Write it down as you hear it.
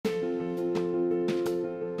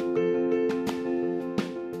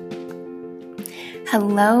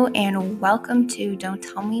Hello and welcome to Don't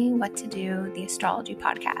Tell Me What to Do, the astrology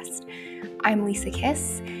podcast. I'm Lisa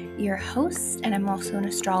Kiss, your host, and I'm also an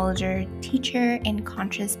astrologer, teacher, and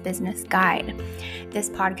conscious business guide. This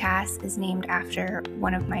podcast is named after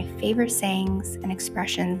one of my favorite sayings and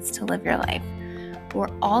expressions to live your life.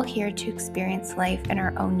 We're all here to experience life in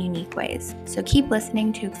our own unique ways. So keep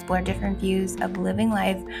listening to explore different views of living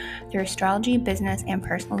life through astrology, business, and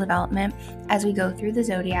personal development as we go through the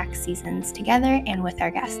zodiac seasons together and with our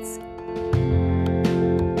guests.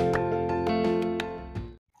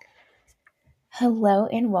 Hello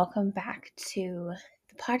and welcome back to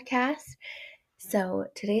the podcast. So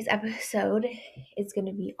today's episode is going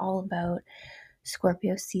to be all about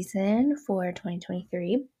Scorpio season for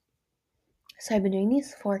 2023. So I've been doing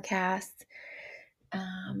these forecasts.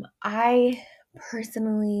 I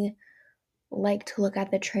personally like to look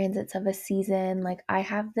at the transits of a season. Like, I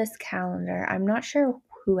have this calendar. I'm not sure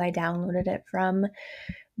who I downloaded it from,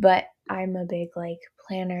 but I'm a big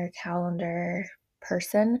planner calendar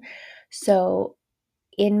person. So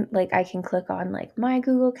I can click on my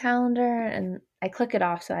Google Calendar and I click it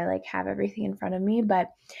off so I have everything in front of me, but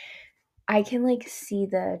I can see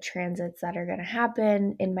the transits that are going to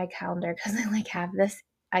happen in my calendar because I have this,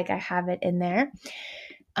 I have it in there.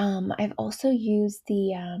 I've also used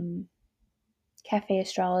the Cafe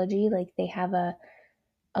Astrology. They have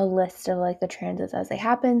a list of the transits as they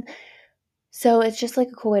happen. So it's just a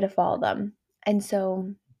cool way to follow them. And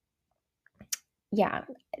so, yeah,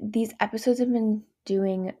 these episodes have been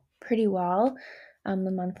doing pretty well, the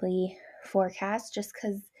monthly forecast, just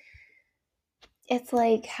because it's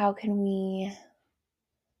how can we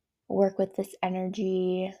work with this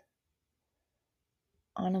energy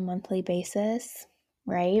on a monthly basis,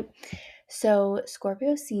 right? So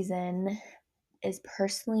Scorpio season is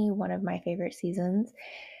personally one of my favorite seasons.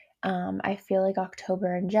 I feel like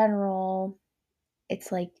October in general,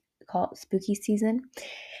 it's called spooky season.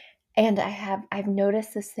 And I've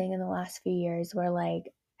noticed this thing in the last few years where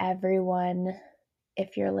everyone,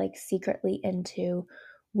 if you're secretly into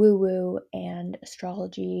woo-woo and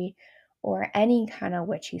astrology or any kind of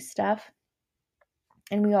witchy stuff,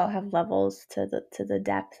 and we all have levels to the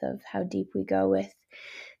depth of how deep we go with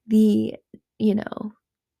the,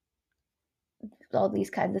 all these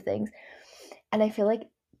kinds of things. And I feel like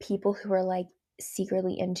people who are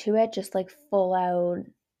secretly into it just full out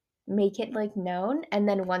make it known, and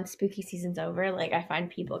then once spooky season's over, I find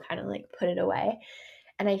people kind of put it away.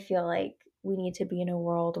 And I feel like we need to be in a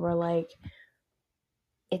world where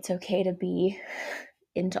it's okay to be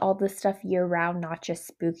into all this stuff year round, not just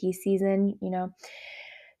spooky season,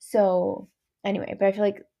 So anyway, but I feel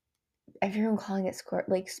like everyone calling it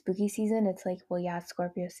spooky season, it's well, yeah, it's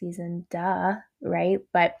Scorpio season, duh, right?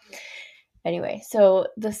 But anyway, so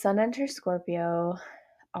the sun enters Scorpio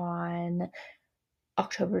on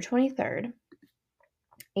October 23rd.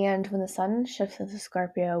 And when the sun shifts into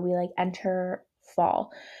Scorpio, we enter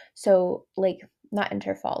fall. So not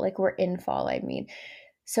enter fall, we're in fall, I mean.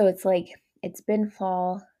 So it's it's been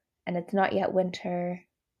fall and it's not yet winter.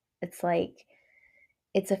 It's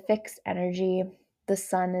it's a fixed energy. The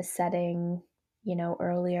sun is setting,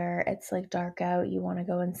 earlier. It's dark out. You want to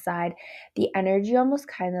go inside. The energy almost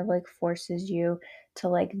kind of forces you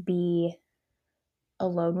to be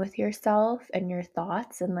alone with yourself and your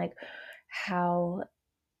thoughts and how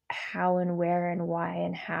and where and why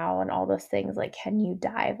and how and all those things. Can you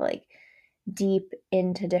dive deep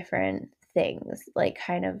into different things,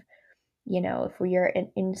 kind of, if you're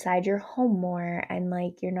inside your home more and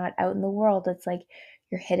you're not out in the world, it's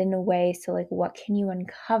you're hidden away. So what can you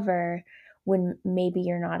uncover when maybe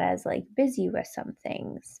you're not as busy with some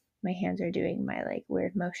things? My hands are doing my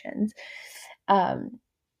weird motions. But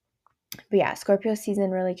yeah, Scorpio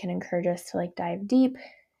season really can encourage us to dive deep,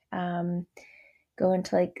 go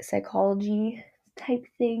into psychology type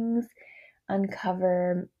things,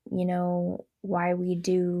 uncover, why we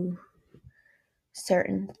do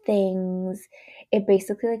certain things. It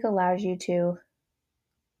basically allows you to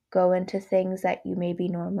go into things that you maybe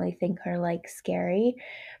normally think are scary,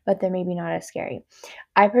 but they're maybe not as scary.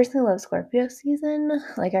 I personally love Scorpio season.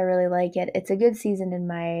 I really like it. It's a good season in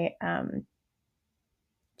my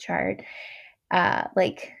chart. I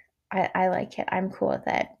like it. I'm cool with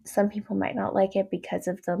it. Some people might not like it because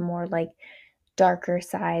of the more darker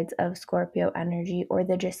sides of Scorpio energy or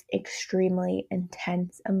the just extremely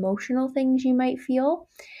intense emotional things you might feel.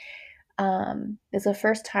 It's the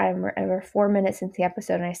first time we're 4 minutes into the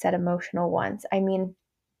episode and I said emotional once. I mean,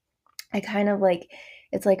 I kind of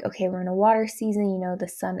it's okay, we're in a water season, the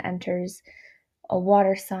sun enters a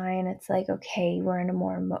water sign. It's okay, we're in a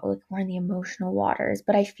more we're in the emotional waters,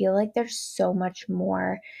 but I feel there's so much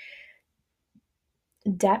more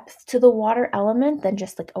depth to the water element than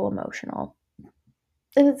just like, oh, emotional.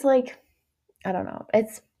 And it's like, I don't know.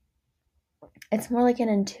 It's more like an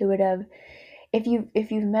intuitive, if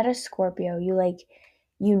you've met a Scorpio, you like,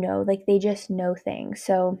 like they just know things.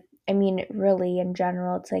 So I mean, really in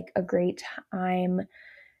general, it's like a great time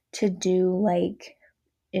to do like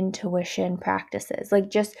intuition practices. Like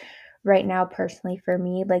just right now, personally for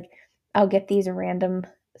me, like I'll get these random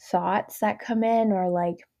thoughts that come in, or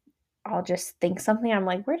like I'll just think something. I'm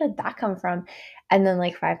like, where did that come from? And then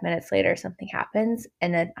like 5 minutes later, something happens.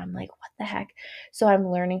 And then I'm like, what the heck? So I'm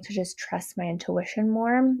learning to just trust my intuition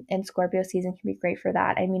more. And Scorpio season can be great for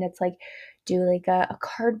that. I mean, it's like do like a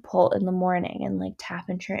card pull in the morning and like tap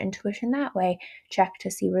into your intuition that way. Check to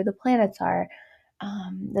see where the planets are.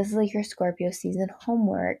 This is like your Scorpio season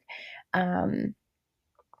homework. Um,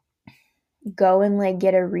 Go and like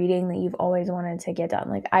get a reading that you've always wanted to get done.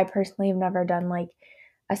 Like I personally have never done like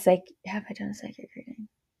have I done a psychic reading?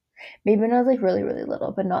 Maybe when I was like really, really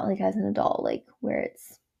little, but not like as an adult, like where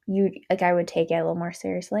it's you like I would take it a little more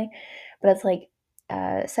seriously. But it's like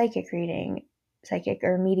psychic reading, psychic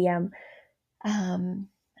or medium. I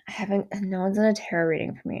haven't no one's done a tarot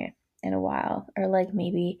reading for me in a while. Or like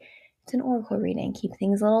maybe it's an oracle reading, keep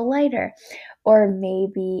things a little lighter. Or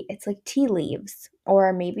maybe it's like tea leaves,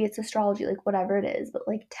 or maybe it's astrology, like whatever it is, but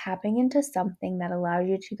like tapping into something that allows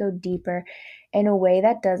you to go deeper in a way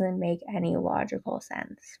that doesn't make any logical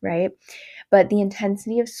sense, right? But the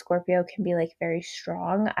intensity of Scorpio can be like very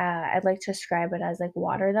strong. I'd like to describe it as like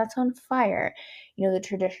water that's on fire. The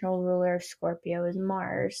traditional ruler of Scorpio is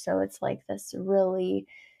Mars, so it's like this really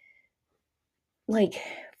like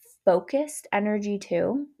focused energy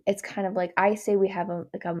too. It's kind of like I say we have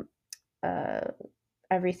uh,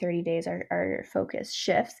 every 30 days our focus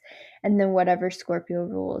shifts, and then whatever Scorpio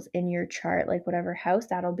rules in your chart, like whatever house,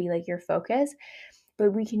 that'll be like your focus.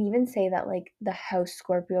 But we can even say that like the house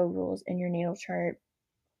Scorpio rules in your natal chart,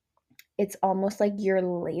 it's almost like you're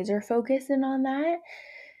laser focusing on that,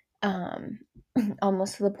 um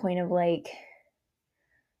almost to the point of like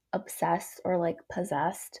obsessed or like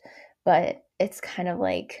possessed. But it's kind of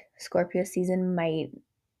like Scorpio season might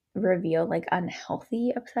reveal like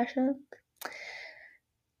unhealthy obsession,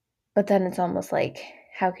 but then it's almost like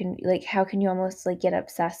how can you almost like get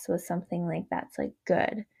obsessed with something like that's like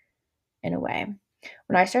good in a way.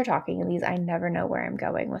 When I start talking in these, I never know where I'm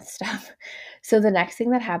going with stuff. So the next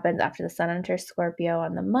thing that happens after the sun enters Scorpio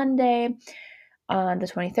on the Monday, on the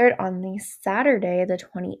 23rd, on the Saturday, the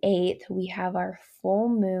 28th, we have our full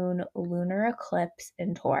moon lunar eclipse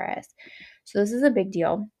in Taurus. So this is a big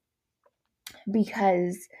deal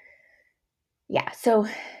because, yeah, so,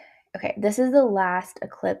 okay, this is the last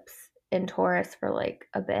eclipse in Taurus for like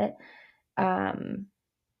a bit. Um,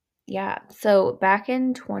 yeah, so back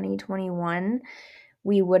in 2021,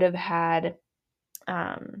 we would have had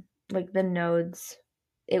like the nodes,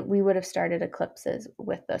 we would have started eclipses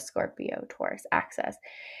with the Scorpio Taurus axis.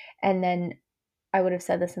 And then I would have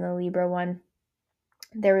said this in the Libra one.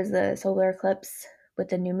 There was the solar eclipse with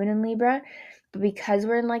the new moon in Libra, but because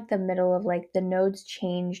we're in like the middle of like the nodes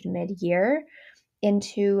changed mid-year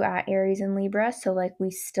into Aries and Libra, so like we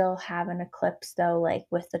still have an eclipse though, like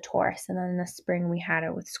with the Taurus, and then in the spring we had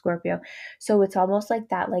it with Scorpio. So it's almost like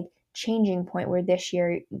that like changing point where this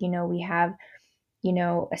year, we have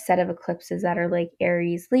a set of eclipses that are like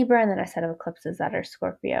Aries, Libra, and then a set of eclipses that are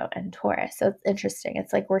Scorpio and Taurus. So it's interesting.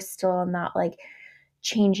 It's like we're still not like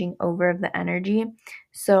changing over of the energy.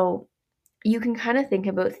 So you can kind of think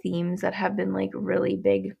about themes that have been like really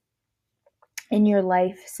big in your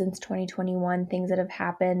life since 2021, things that have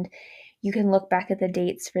happened. You can look back at the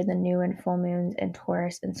dates for the new and full moons in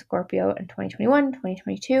Taurus and Scorpio in 2021,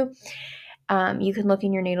 2022. You can look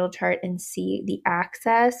in your natal chart and see the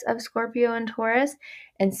axis of Scorpio and Taurus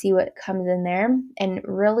and see what comes in there. And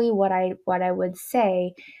really what I would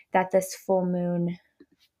say that this full moon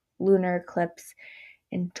lunar eclipse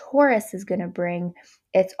in Taurus is going to bring,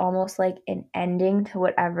 it's almost like an ending to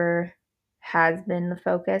whatever has been the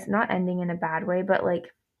focus. Not ending in a bad way, but like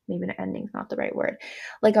maybe an ending is not the right word.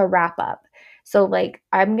 Like a wrap up. So like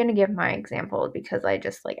I'm going to give my example because I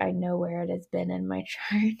just like I know where it has been in my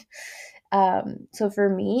chart. So for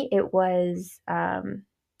me, it was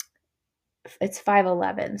it's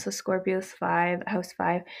 511. So Scorpio's 5, house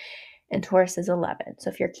 5, and Taurus is 11. So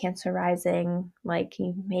if you're Cancer rising, like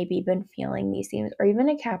you've maybe been feeling these themes, or even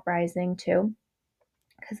a Cap rising too,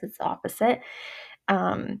 because it's opposite.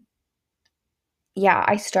 Um, yeah,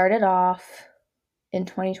 I started off in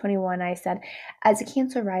 2021. I said, as a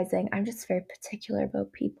Cancer rising, I'm just very particular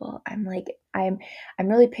about people. I'm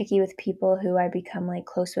really picky with people who I become like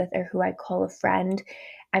close with or who I call a friend.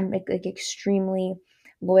 I'm like extremely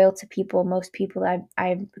loyal to people. Most people that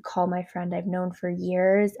I call my friend I've known for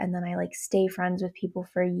years, and then I like stay friends with people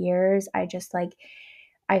for years. I just like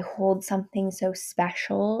I hold something so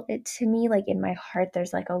special it to me, like in my heart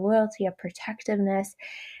there's like a loyalty, a protectiveness.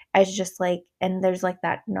 As just like, and there's like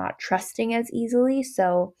that not trusting as easily.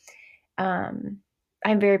 So um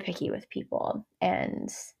I'm very picky with people. And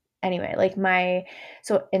anyway, like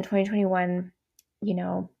so in 2021, you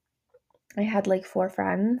know, I had like 4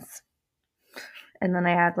 friends, and then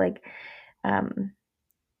I had like um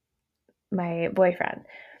my boyfriend.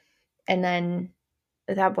 And then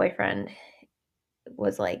that boyfriend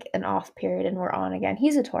was like an off period and we're on again.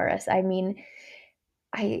 He's a Taurus. I mean,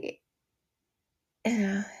 I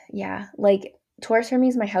yeah, like Taurus for me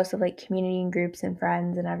is my house of like community and groups and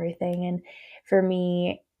friends and everything. And for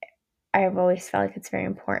me, I've always felt like it's very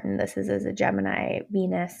important. This is as a Gemini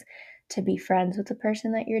Venus to be friends with the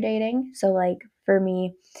person that you're dating. So like for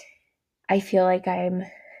me, I feel like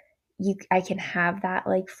I can have that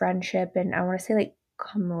like friendship, and I want to say like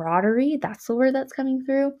camaraderie. That's the word that's coming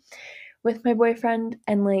through with my boyfriend.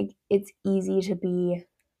 And like it's easy to be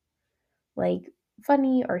like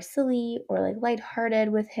funny or silly or like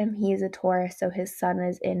lighthearted with him. He is a Taurus, so his sun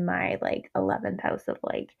is in my like 11th house of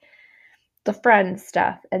like the friend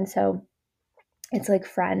stuff. And so it's like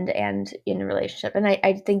friend and in a relationship. And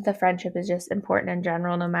I think the friendship is just important in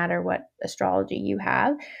general, no matter what astrology you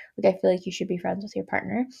have. Like I feel like you should be friends with your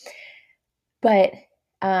partner. But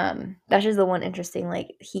that's just the one interesting, like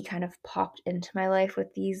he kind of popped into my life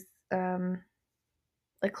with these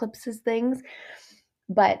eclipses things.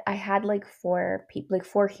 But I had like 4 people, like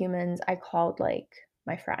 4 humans I called like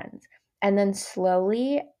my friends. And then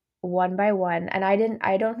slowly, one by one, and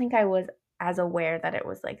I don't think I was as aware that it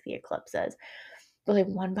was like the eclipses. But like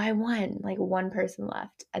one by one, like one person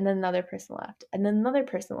left, and then another person left, and then another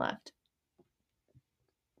person left.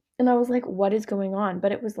 And I was like, what is going on?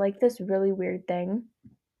 But it was like this really weird thing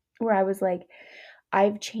where I was like,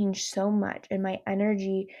 I've changed so much in my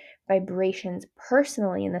energy vibrations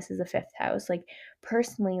personally, and this is the 5th house, like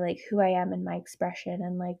personally, like who I am and my expression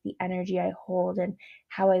and like the energy I hold and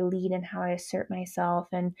how I lead and how I assert myself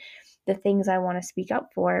and the things I want to speak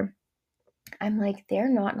up for. I'm like, they're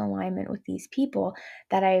not in alignment with these people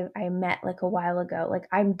that I met like a while ago. Like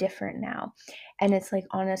I'm different now. And it's like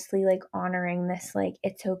honestly like honoring this, like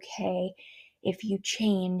it's okay if you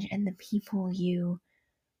change and the people you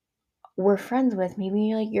were friends with,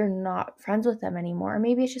 maybe like you're not friends with them anymore, or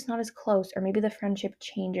maybe it's just not as close, or maybe the friendship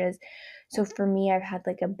changes. So for me, I've had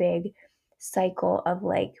like a big cycle of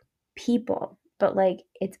like people, but like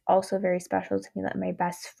it's also very special to me that my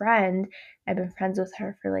best friend, I've been friends with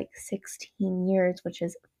her for like 16 years, which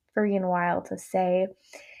is friggin' wild to say.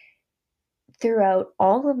 Throughout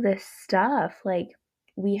all of this stuff, like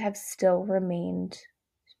we have still remained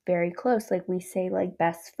very close. Like we say like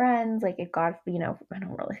best friends, like if God,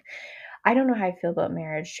 I don't know how I feel about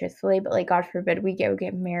marriage, truthfully, but like, God forbid we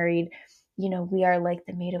get married, we are like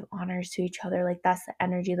the maid of honors to each other. Like, that's the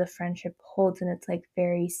energy the friendship holds, and it's like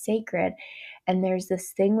very sacred. And there's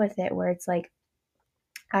this thing with it where it's like,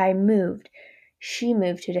 I moved, she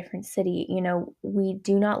moved to a different city. We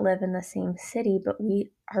do not live in the same city, but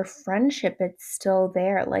our friendship, it's still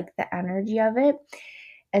there, like the energy of it.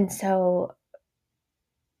 And so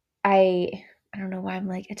I don't know why I'm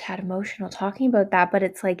like a tad emotional talking about that, but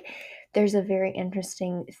it's like there's a very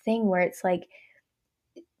interesting thing where it's like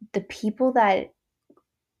the people that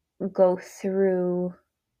go through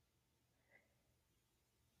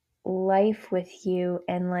life with you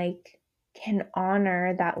and like can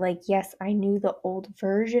honor that, like, yes, I knew the old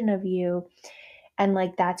version of you, and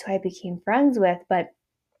like that's who I became friends with, but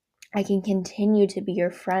I can continue to be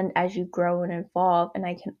your friend as you grow and evolve, and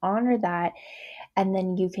I can honor that. And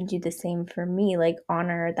then you can do the same for me, like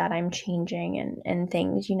honor that I'm changing and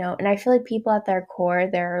things. And I feel like people at their core,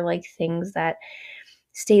 there are like things that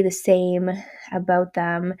stay the same about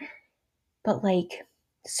them, but like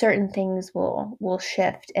certain things will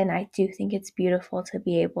shift. And I do think it's beautiful to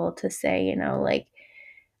be able to say, like,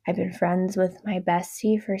 I've been friends with my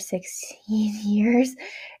bestie for 16 years,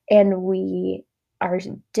 and we are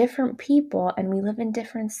different people and we live in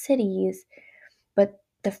different cities, but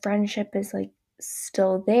the friendship is like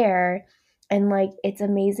still there. And like it's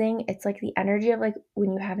amazing. It's like the energy of like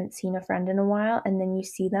when you haven't seen a friend in a while and then you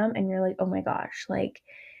see them and you're like, oh my gosh, like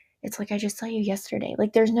it's like I just saw you yesterday.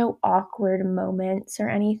 Like there's no awkward moments or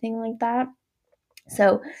anything like that.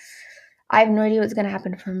 So I have no idea what's gonna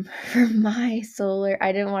happen for my solar.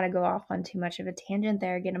 I didn't want to go off on too much of a tangent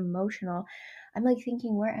there, get emotional. I'm like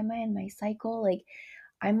thinking, where am I in my cycle? Like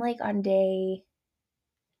I'm like on day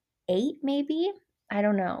 8 maybe. I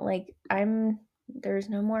don't know. Like I'm there's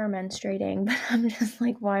no more menstruating, but I'm just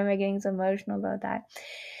like, why am I getting so emotional about that?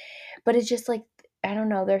 But it's just like, I don't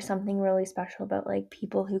know, there's something really special about like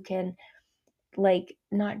people who can like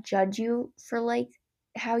not judge you for like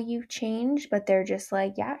how you've changed, but they're just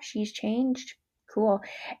like, yeah, she's changed. Cool.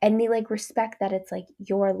 And they like respect that it's like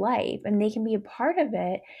your life and they can be a part of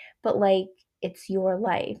it, but like it's your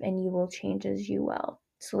life and you will change as you will.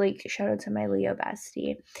 So like shout out to my Leo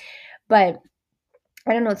bestie. But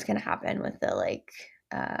I don't know what's gonna happen with the like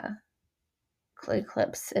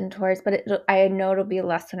eclipse and Taurus, but I know it'll be a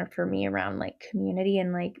lesson for me around like community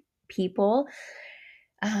and like people.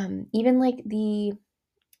 Even like the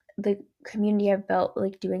community I've built,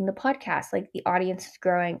 like doing the podcast, like the audience is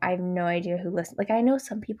growing. I have no idea who listens. Like I know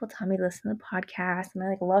some people tell me to listen to the podcast, and I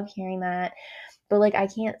like love hearing that. But like I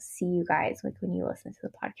can't see you guys like when you listen to the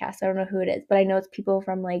podcast. I don't know who it is, but I know it's people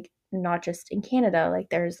from like not just in Canada. Like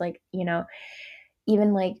there's like, you know,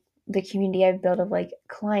 even like the community I've built of like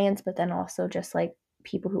clients, but then also just like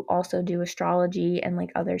people who also do astrology and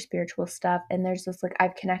like other spiritual stuff. And there's just like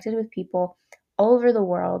I've connected with people all over the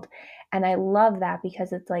world. And I love that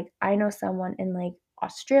because it's like I know someone in like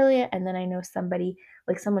Australia, and then I know somebody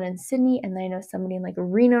like someone in Sydney, and then I know somebody in like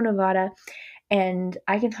Reno, Nevada, and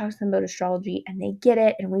I can talk to them about astrology and they get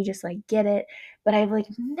it and we just like get it. But I've like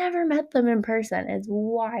never met them in person. It's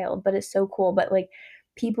wild, but it's so cool. But like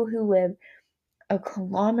people who live a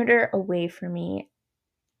kilometer away from me,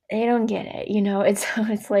 they don't get it, you know? It's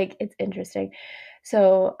like it's interesting.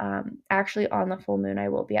 So actually on the full moon I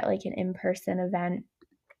will be at like an in-person event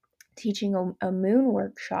teaching a moon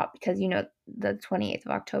workshop because you know the 28th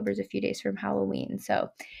of October is a few days from Halloween. So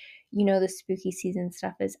you know the spooky season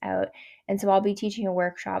stuff is out. And so I'll be teaching a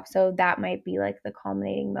workshop. So that might be like the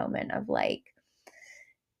culminating moment of like,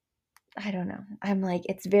 I don't know. I'm like,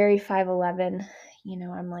 it's very 511. You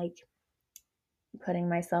know, I'm like putting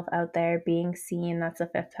myself out there, being seen. That's the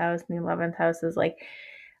fifth house. And the 11th house is like,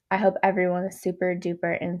 I hope everyone is super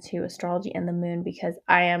duper into astrology and the moon because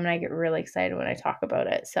I am, and I get really excited when I talk about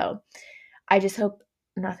it. So I just hope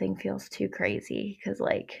nothing feels too crazy because,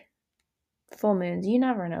 like, full moons, you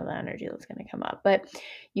never know the energy that's going to come up. But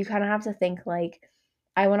you kind of have to think, like,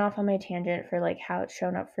 I went off on my tangent for like how it's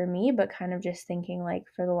shown up for me, but kind of just thinking like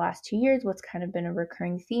for the last 2 years, what's kind of been a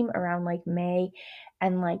recurring theme around like May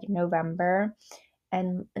and like November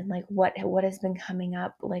and like what has been coming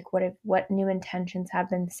up, like what new intentions have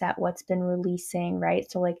been set, what's been releasing, right?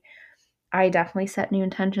 So like I definitely set new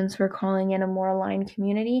intentions for calling in a more aligned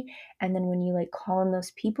community. And then when you like call in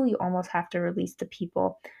those people, you almost have to release the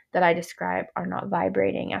people that I describe are not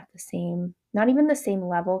vibrating at the same, not even the same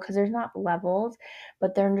level, because there's not levels,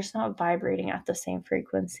 but they're just not vibrating at the same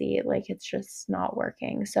frequency. Like it's just not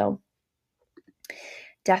working. So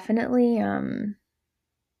definitely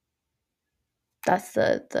that's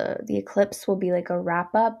the eclipse will be like a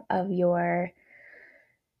wrap up of your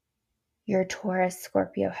Taurus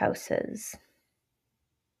Scorpio houses.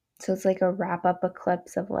 So it's like a wrap up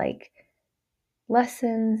eclipse of like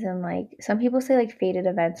lessons and like some people say like fated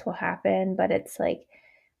events will happen, but it's like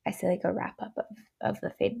I say like a wrap up of the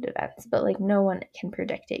fated events, but like no one can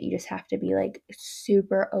predict it. You just have to be like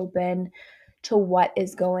super open to what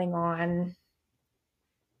is going on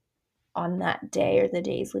that day or the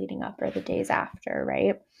days leading up or the days after,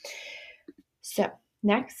 right? So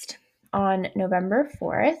next on November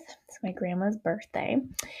 4th, it's my grandma's birthday.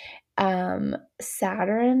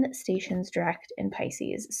 Saturn stations direct in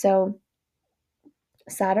Pisces. So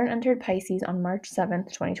Saturn entered Pisces on March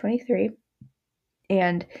 7th, 2023,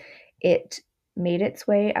 and it made its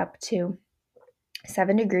way up to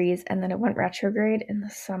 7 degrees, and then it went retrograde in the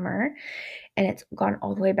summer, and it's gone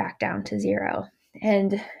all the way back down to 0.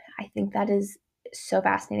 And I think that is so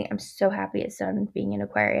fascinating. I'm so happy it's done being in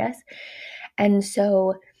Aquarius. And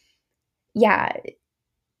so, yeah,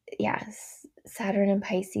 yes, Saturn and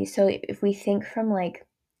Pisces. So if we think from like,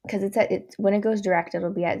 because it's when it goes direct,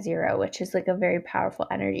 it'll be at 0, which is like a very powerful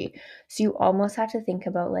energy. So you almost have to think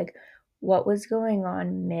about like what was going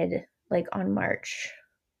on like on March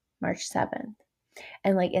 7th,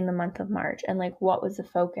 and like in the month of March, and like what was the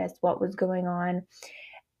focus, what was going on.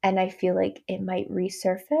 And I feel like it might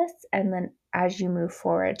resurface, and then as you move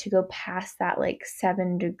forward to go past that like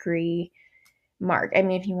 7-degree mark. I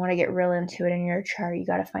mean, if you want to get real into it in your chart, you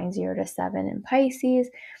got to find 0 to 7 in Pisces.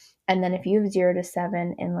 And then if you have 0 to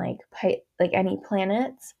 7 in like any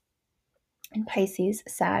planets in Pisces,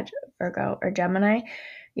 Sag, Virgo, or Gemini,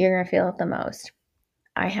 you're going to feel it the most.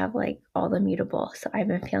 I have like all the mutable, so I've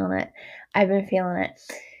been feeling it.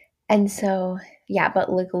 And so, yeah,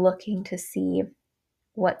 but like looking to see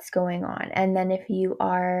what's going on. And then if you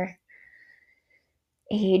are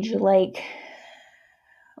age like,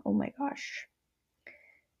 oh my gosh,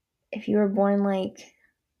 if you were born like,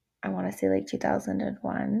 I want to say like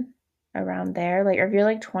 2001, around there, like, or if you're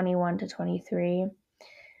like 21 to 23,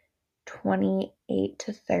 28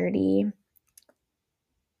 to 30,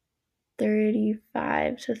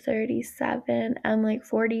 35 to 37, and like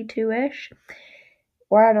 42-ish,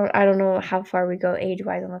 or I don't know how far we go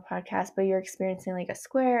age-wise on the podcast, but you're experiencing like a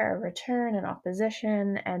square, a return, an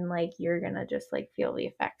opposition, and like you're gonna just like feel the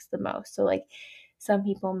effects the most. So like some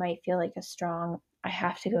people might feel like a strong, I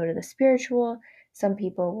have to go to the spiritual. Some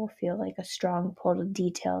people will feel like a strong pull to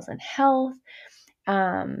details and health.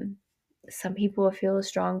 Some people will feel a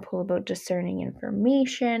strong pull about discerning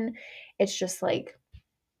information. It's just like,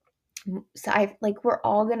 so I like, we're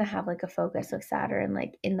all gonna have like a focus of Saturn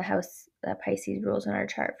like in the house that Pisces rules in our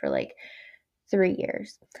chart for like 3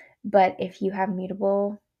 years. But if you have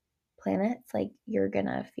mutable planets, like you're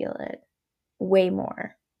gonna feel it way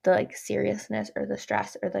more, the like seriousness or the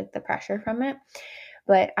stress or like the pressure from it.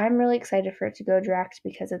 But I'm really excited for it to go direct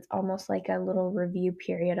because it's almost like a little review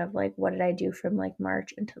period of like, what did I do from like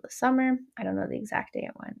March until the summer? I don't know the exact day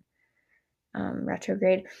it went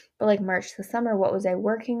retrograde, but like March to summer, what was I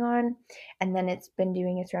working on? And then it's been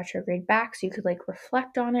doing its retrograde back, so you could like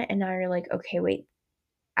reflect on it, and now you're like, okay, wait,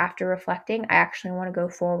 after reflecting, I actually want to go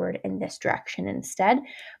forward in this direction instead,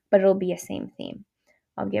 but it'll be a same theme.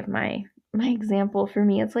 I'll give my example. For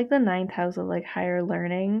me, it's like the ninth house of like higher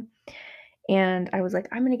learning, and I was like,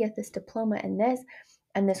 I'm gonna get this diploma in this,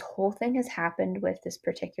 and this whole thing has happened with this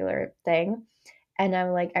particular thing. And I'm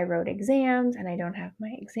like, I wrote exams and I don't have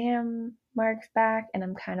my exam marks back. And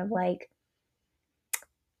I'm kind of like,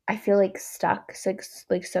 I feel like stuck,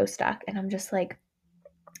 like so stuck. And I'm just like,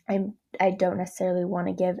 I don't necessarily want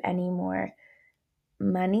to give any more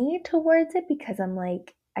money towards it because I'm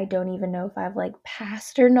like, I don't even know if I've like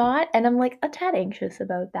passed or not. And I'm like a tad anxious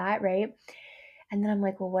about that, right? And then I'm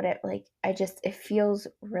like, well, what it like, it feels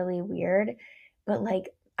really weird, but like,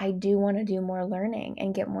 I do want to do more learning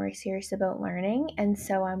and get more serious about learning. And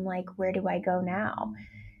so I'm like, where do I go now?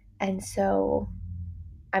 And so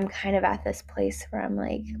I'm kind of at this place where I'm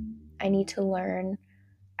like, I need to learn.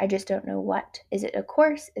 I just don't know what. Is it a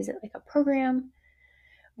course? Is it like a program?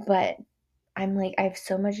 But I'm like, I have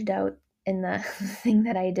so much doubt in the thing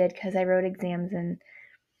that I did because I wrote exams in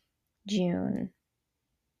June.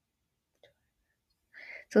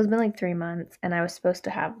 So it's been like 3 months, and I was supposed to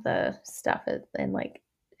have the stuff in like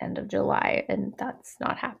end of July, and that's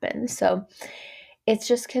not happened. So it's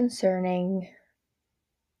just concerning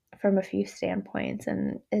from a few standpoints,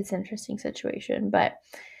 and it's an interesting situation. But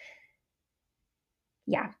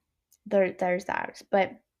yeah, there's that.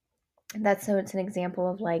 But that's, so it's an example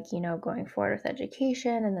of like, going forward with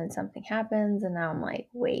education, and then something happens, and now I'm like,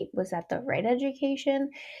 wait, was that the right education?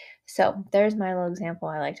 So there's my little example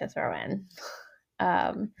I like to throw in.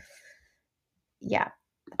 Um, yeah.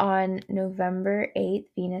 On November 8th,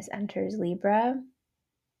 Venus enters Libra.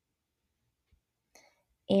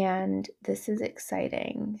 And this is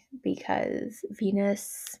exciting because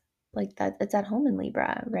Venus, like that, it's at home in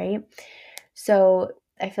Libra, right? So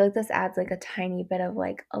I feel like this adds like a tiny bit of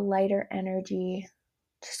like a lighter energy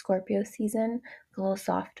to Scorpio season, a little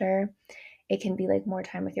softer. It can be like more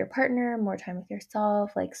time with your partner, more time with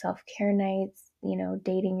yourself, like self care nights,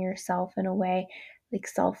 dating yourself in a way, like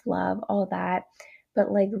self love, all that. But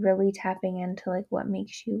like really tapping into like what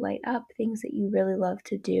makes you light up, things that you really love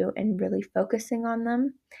to do, and really focusing on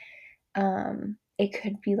them. It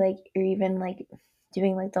could be like, or even like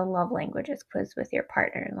doing like the love languages quiz with your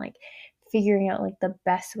partner and like figuring out like the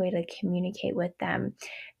best way to communicate with them.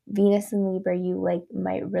 Venus and Libra, you like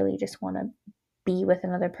might really just want to be with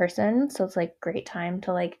another person. So it's like great time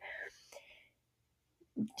to like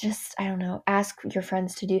just, I don't know, ask your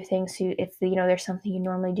friends to do things. So if there's something you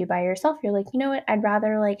normally do by yourself, you're like, you know what, I'd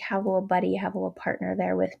rather like have a little buddy, have a little partner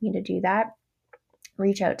there with me to do that.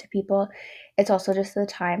 Reach out to people. It's also just the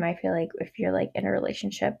time, I feel like, if you're like in a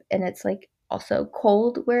relationship and it's like also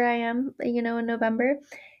cold where I am, in November,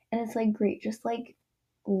 and it's like great, just like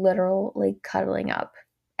literal like cuddling up.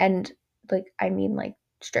 And like, I mean like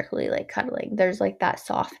strictly like cuddling. There's like that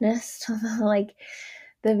softness to like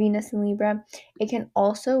the Venus and Libra. It can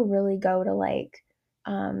also really go to like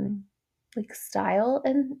style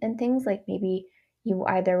and things, like maybe you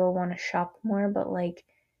either will want to shop more, but like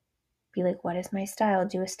be like, what is my style?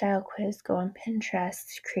 Do a style quiz, go on Pinterest,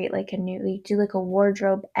 create like do like a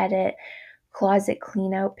wardrobe edit, closet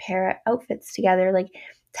clean out, pair outfits together, like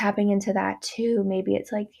tapping into that too. Maybe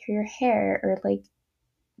it's like your hair, or like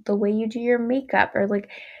the way you do your makeup, or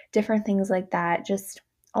like different things like that. Just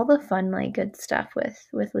all the fun, like good stuff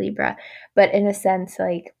with Libra. But in a sense,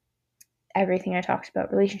 like everything I talked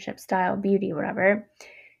about, relationship, style, beauty, whatever,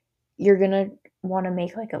 you're gonna want to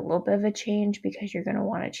make like a little bit of a change because you're going to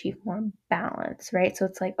want to achieve more balance, right? So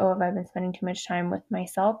it's like, oh, if I've been spending too much time with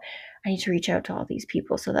myself, I need to reach out to all these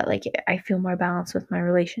people so that like I feel more balanced with my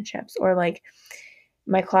relationships, or like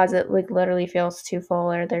my closet like literally feels too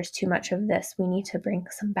full, or there's too much of this. We need to bring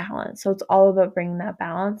some balance. So it's all about bringing that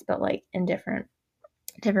balance, but like in different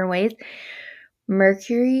ways.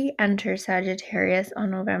 Mercury enters Sagittarius on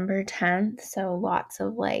November 10th. So lots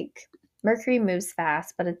of like, Mercury moves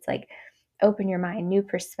fast, but it's like open your mind, new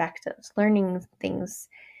perspectives, learning things,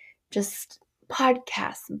 just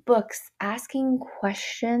podcasts, books, asking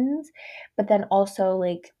questions, but then also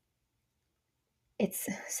like it's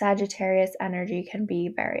Sagittarius energy can be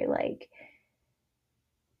very like,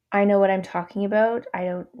 I know what I'm talking about. I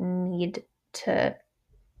don't need to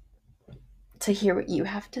hear what you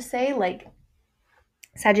have to say. Like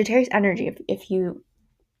Sagittarius energy, if you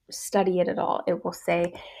study it at all, it will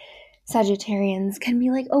say Sagittarians can be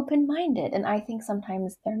like open-minded, and I think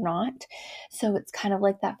sometimes they're not. So it's kind of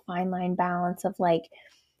like that fine line balance of like,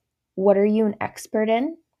 what are you an expert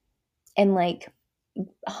in, and like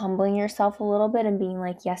humbling yourself a little bit and being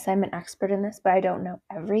like, yes, I'm an expert in this, but I don't know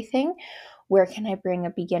everything. Where can I bring a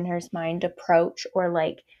beginner's mind approach, or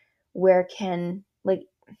like where can like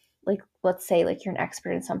let's say like you're an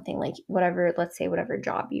expert in something, like whatever, let's say whatever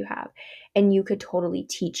job you have, and you could totally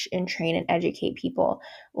teach and train and educate people,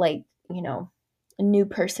 like, you know, a new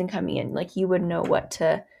person coming in, like you would know what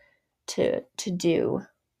to do,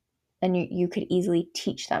 and you could easily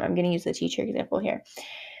teach them. I'm going to use the teacher example here.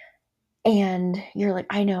 And you're like,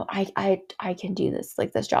 I know, I can do this,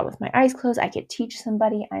 like this job with my eyes closed. I could teach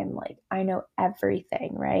somebody. I'm like, I know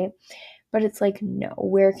everything, right? But it's like, no,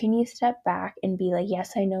 where can you step back and be like,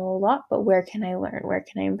 yes, I know a lot, but where can I learn? Where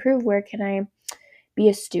can I improve? Where can I be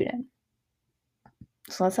a student?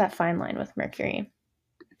 So that's that fine line with Mercury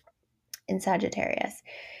in Sagittarius.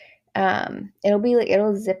 It'll be like,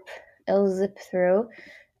 it'll zip through.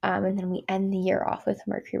 And then we end the year off with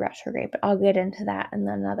Mercury retrograde, but I'll get into that in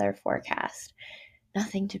another forecast.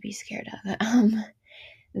 Nothing to be scared of.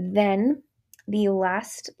 Then the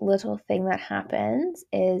last little thing that happens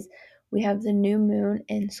is we have the new moon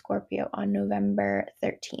in Scorpio on November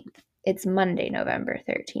 13th. It's Monday, November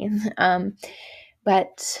 13th.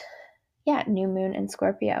 But yeah, new moon in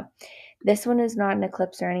Scorpio. This one is not an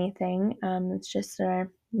eclipse or anything. It's just a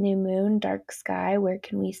new moon, dark sky. Where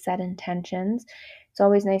can we set intentions? It's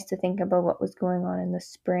always nice to think about what was going on in the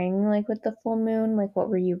spring, like with the full moon. Like, what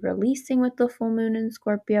were you releasing with the full moon in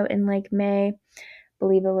Scorpio in like May? I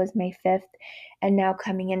believe it was May 5th. And now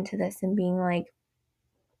coming into this and being like,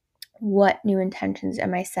 what new intentions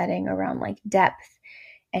am I setting around like depth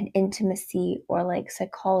and intimacy, or like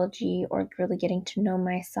psychology, or really getting to know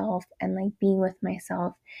myself and like being with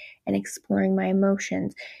myself and exploring my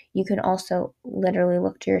emotions. You can also literally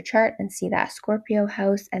look to your chart and see that Scorpio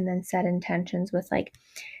house and then set intentions with like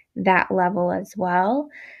that level as well.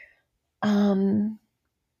 Mm-hmm.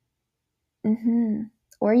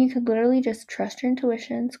 Or you could literally just trust your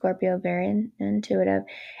intuition, Scorpio, very intuitive,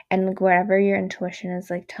 and like whatever your intuition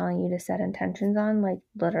is like telling you to set intentions on, like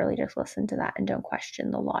literally just listen to that and don't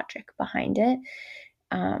question the logic behind it.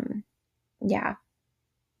 Um, yeah,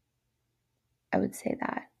 I would say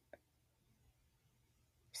that.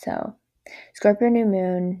 So, Scorpio new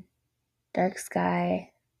moon, dark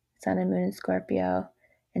sky, sun and moon in Scorpio,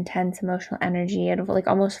 intense emotional energy. It'll like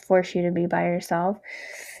almost force you to be by yourself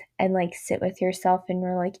and like sit with yourself in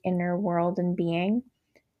your like inner world and being.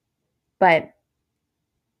 But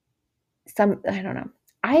I don't know.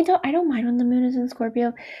 I don't mind when the moon is in Scorpio.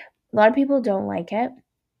 A lot of people don't like it.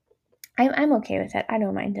 I'm okay with it. I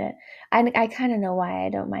don't mind it. I kind of know why I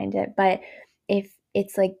don't mind it, but if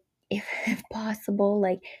it's like, if possible,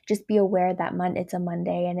 like just be aware that it's a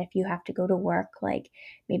Monday, and if you have to go to work, like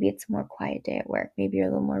maybe it's a more quiet day at work, maybe you're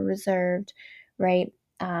a little more reserved, right?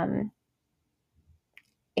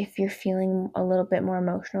 If you're feeling a little bit more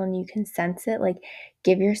emotional and you can sense it, like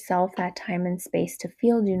give yourself that time and space to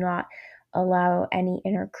feel. Do not allow any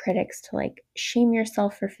inner critics to like shame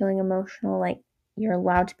yourself for feeling emotional. Like, you're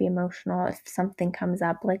allowed to be emotional. If something comes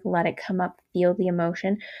up, like let it come up, feel the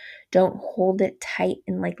emotion. Don't hold it tight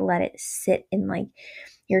and like let it sit in like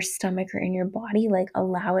your stomach or in your body. Like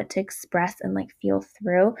allow it to express and like feel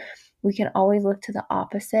through. We can always look to the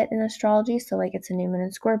opposite in astrology. So like it's a new moon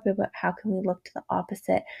in Scorpio, but how can we look to the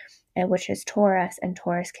opposite, and which is Taurus? And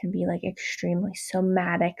Taurus can be like extremely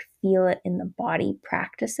somatic, feel it in the body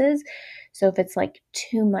practices. So if it's like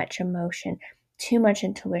too much emotion, too much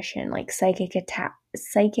intuition, like psychic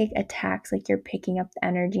attacks, like you're picking up the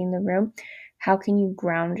energy in the room, how can you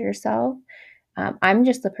ground yourself? I'm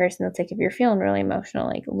just the person that's like, if you're feeling really emotional,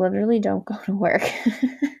 like literally don't go to work.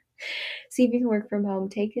 see if you can work from home,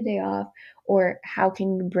 take a day off, or how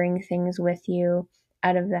can you bring things with you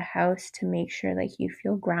out of the house to make sure like you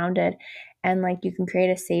feel grounded and like you can create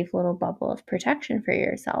a safe little bubble of protection for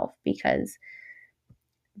yourself, because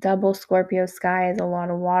double Scorpio sky is a lot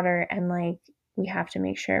of water, and like we have to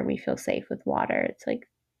make sure we feel safe with water. It's like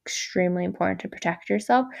extremely important to protect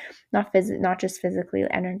yourself, not just physically,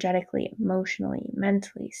 energetically, emotionally,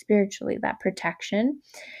 mentally, spiritually, that protection,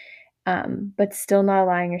 but still not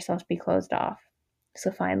allowing yourself to be closed off. It's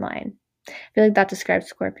a fine line. I feel like that describes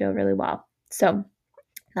Scorpio really well. So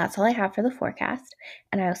that's all I have for the forecast,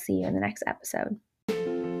 and I'll see you in the next episode.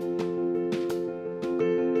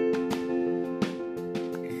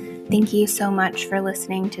 Thank you so much for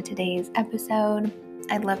listening to today's episode.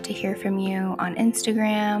 I'd love to hear from you on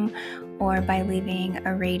Instagram or by leaving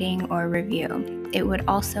a rating or review. It would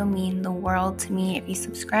also mean the world to me if you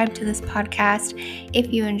subscribe to this podcast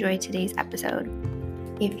if you enjoyed today's episode.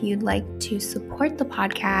 If you'd like to support the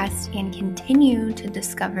podcast and continue to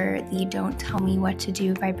discover the Don't Tell Me What to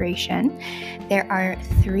Do vibration, there are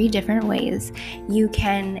 3 different ways. You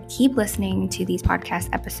can keep listening to these podcast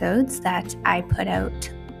episodes that I put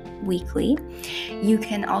out weekly. You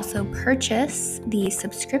can also purchase the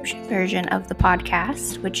subscription version of the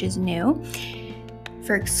podcast, which is new,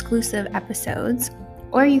 for exclusive episodes,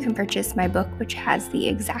 or you can purchase my book, which has the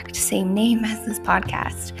exact same name as this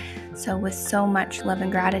podcast. So with so much love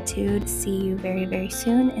and gratitude, see you very, very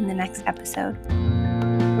soon in the next episode.